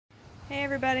Hey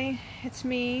everybody, it's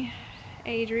me,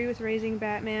 Adri with Raising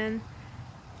Batman.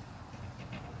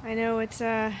 I know it's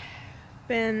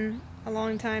been a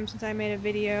long time since I made a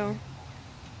video.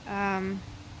 There's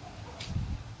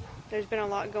been a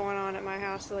lot going on at my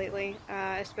house lately,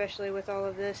 especially with all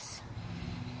of this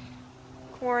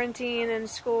quarantine and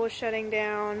school shutting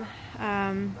down.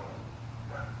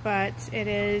 But it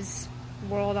is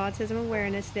World Autism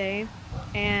Awareness Day,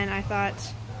 and I thought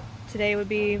today would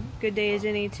be a good day as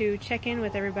any to check in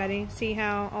with everybody, see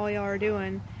how all y'all are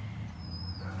doing.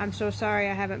 I'm so sorry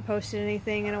I haven't posted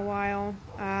anything in a while.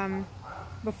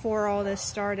 Before all this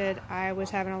started, I was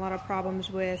having a lot of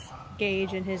problems with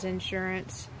Gage and his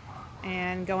insurance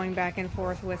and going back and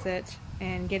forth with it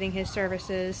and getting his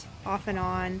services off and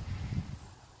on.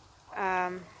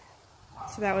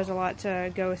 So that was a lot to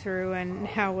go through, and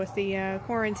now with the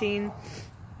quarantine,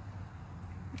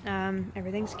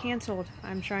 everything's canceled.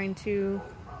 I'm trying to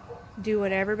do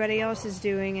what everybody else is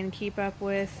doing and keep up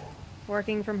with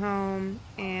working from home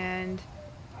and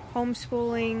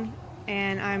homeschooling,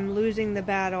 and I'm losing the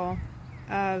battle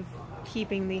of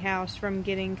keeping the house from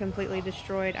getting completely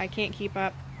destroyed. I can't keep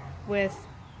up with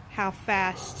how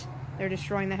fast they're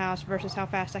destroying the house versus how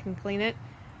fast I can clean it.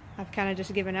 I've kind of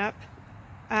just given up.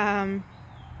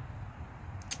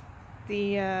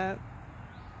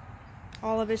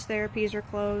 All of his therapies are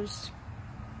closed.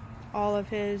 All of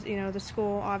his, the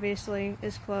school obviously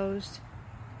is closed.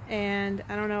 And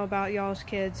I don't know about y'all's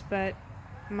kids, but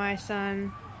my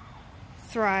son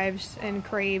thrives and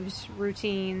craves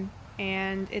routine,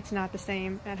 and it's not the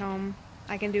same at home.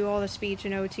 I can do all the speech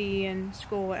and OT and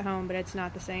school at home, but it's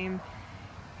not the same.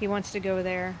 He wants to go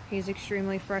there. He's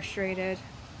extremely frustrated.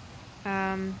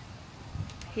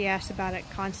 He asks about it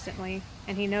constantly,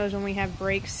 and he knows when we have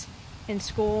breaks in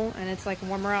school and it's like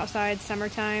warmer outside,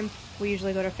 summertime, we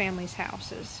usually go to families'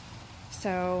 houses.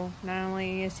 So not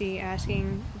only is he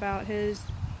asking about his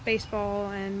baseball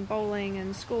and bowling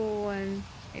and school and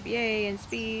ABA and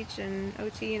speech and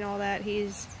OT and all that,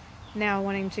 he's now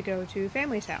wanting to go to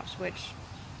family's house, which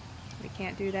we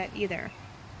can't do that either.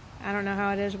 I don't know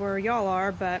how it is where y'all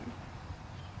are, but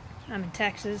I'm in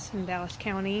Texas, in Dallas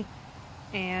County,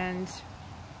 and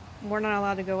we're not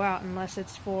allowed to go out unless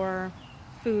it's for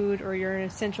food or you're an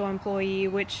essential employee,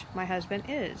 which my husband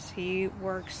is. He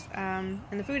works in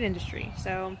the food industry,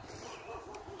 so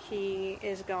he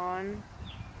is gone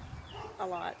a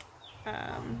lot,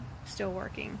 still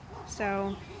working.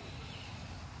 So,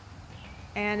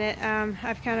 and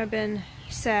I've kind of been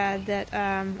sad that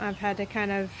I've had to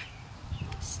kind of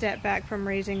step back from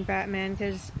Raising Batman,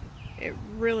 because it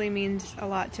really means a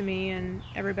lot to me and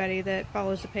everybody that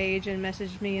follows the page and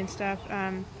messages me and stuff.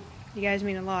 You guys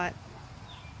mean a lot.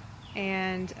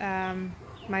 And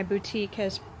my boutique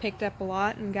has picked up a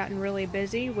lot and gotten really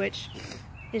busy, which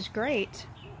is great.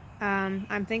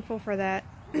 I'm thankful for that.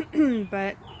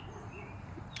 But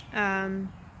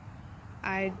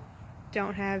I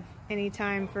don't have any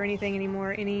time for anything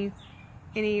anymore. Any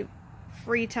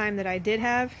free time that I did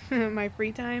have, my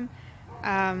free time,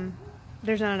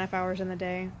 there's not enough hours in the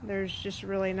day. There's just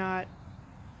really not.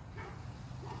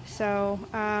 So,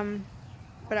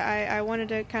 but I wanted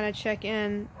to kind of check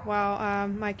in while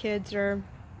my kids are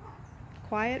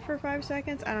quiet for 5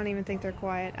 seconds. I don't even think they're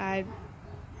quiet.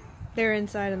 They're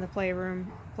inside in the playroom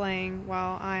playing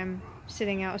while I'm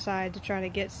sitting outside to try to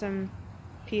get some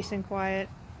peace and quiet,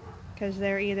 because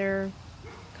they're either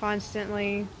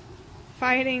constantly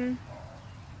fighting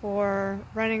or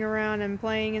running around and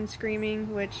playing and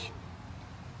screaming, which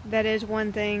that is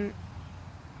one thing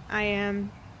I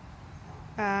am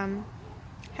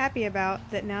happy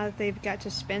about, that now that they've got to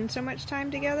spend so much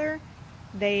time together,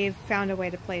 they've found a way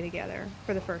to play together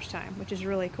for the first time, which is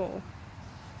really cool.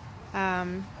 I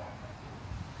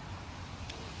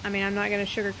mean, I'm not going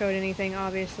to sugarcoat anything,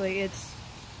 obviously.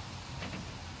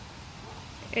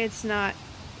 It's not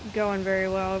going very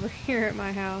well over here at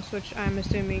my house, which I'm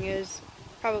assuming is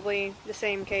probably the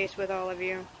same case with all of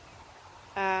you.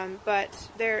 But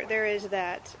there is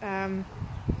that.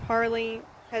 Harley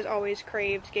has always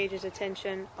craved Gage's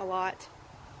attention a lot,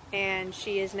 and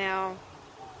she is now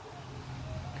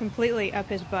completely up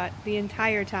his butt the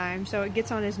entire time, so it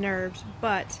gets on his nerves.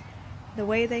 But the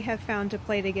way they have found to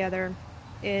play together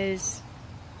is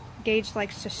Gage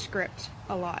likes to script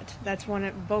a lot. That's one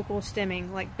of vocal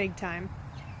stemming, like big time.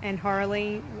 And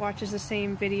Harley watches the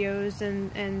same videos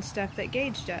and stuff that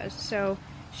Gage does. So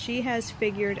she has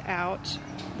figured out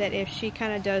that if she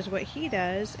kind of does what he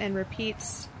does and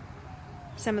repeats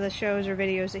some of the shows or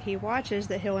videos that he watches,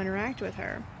 that he'll interact with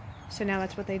her. So now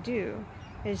that's what they do,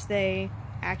 is they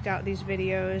act out these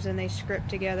videos and they script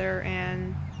together,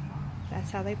 and that's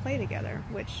how they play together,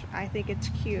 which I think it's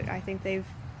cute. I think they've,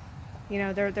 you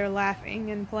know, they're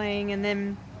laughing and playing, and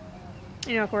then,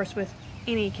 you know, of course with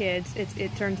any kids,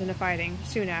 it turns into fighting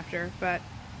soon after, but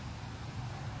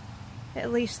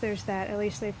at least there's that. At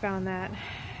least they found that.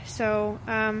 So,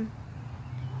 I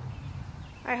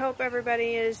hope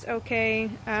everybody is okay.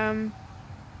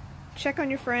 Check on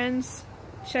your friends.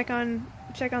 Check on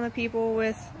the people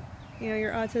with, you know,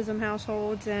 your autism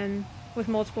households and with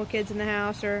multiple kids in the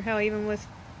house, or hell, even with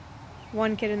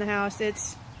one kid in the house.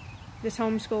 It's this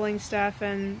homeschooling stuff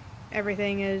and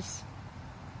everything is,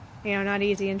 you know, not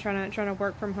easy, and trying to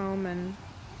work from home, and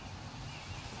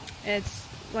it's,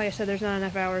 like I said, there's not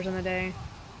enough hours in the day.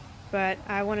 But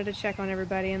I wanted to check on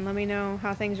everybody and let me know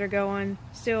how things are going.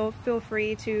 Still feel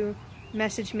free to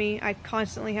message me. I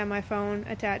constantly have my phone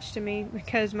attached to me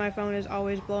because my phone is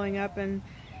always blowing up and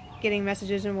getting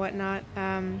messages and whatnot.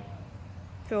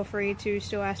 Feel free to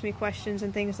still ask me questions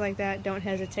and things like that. Don't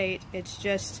hesitate. It's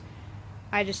just,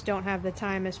 I just don't have the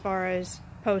time as far as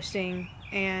posting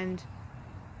and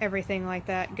everything like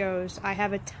that goes. I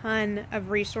have a ton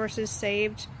of resources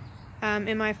saved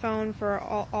in my phone for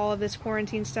all of this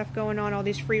quarantine stuff going on, all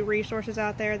these free resources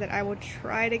out there that I will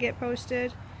try to get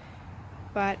posted.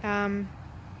 But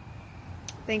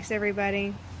thanks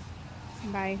everybody.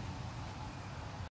 Bye.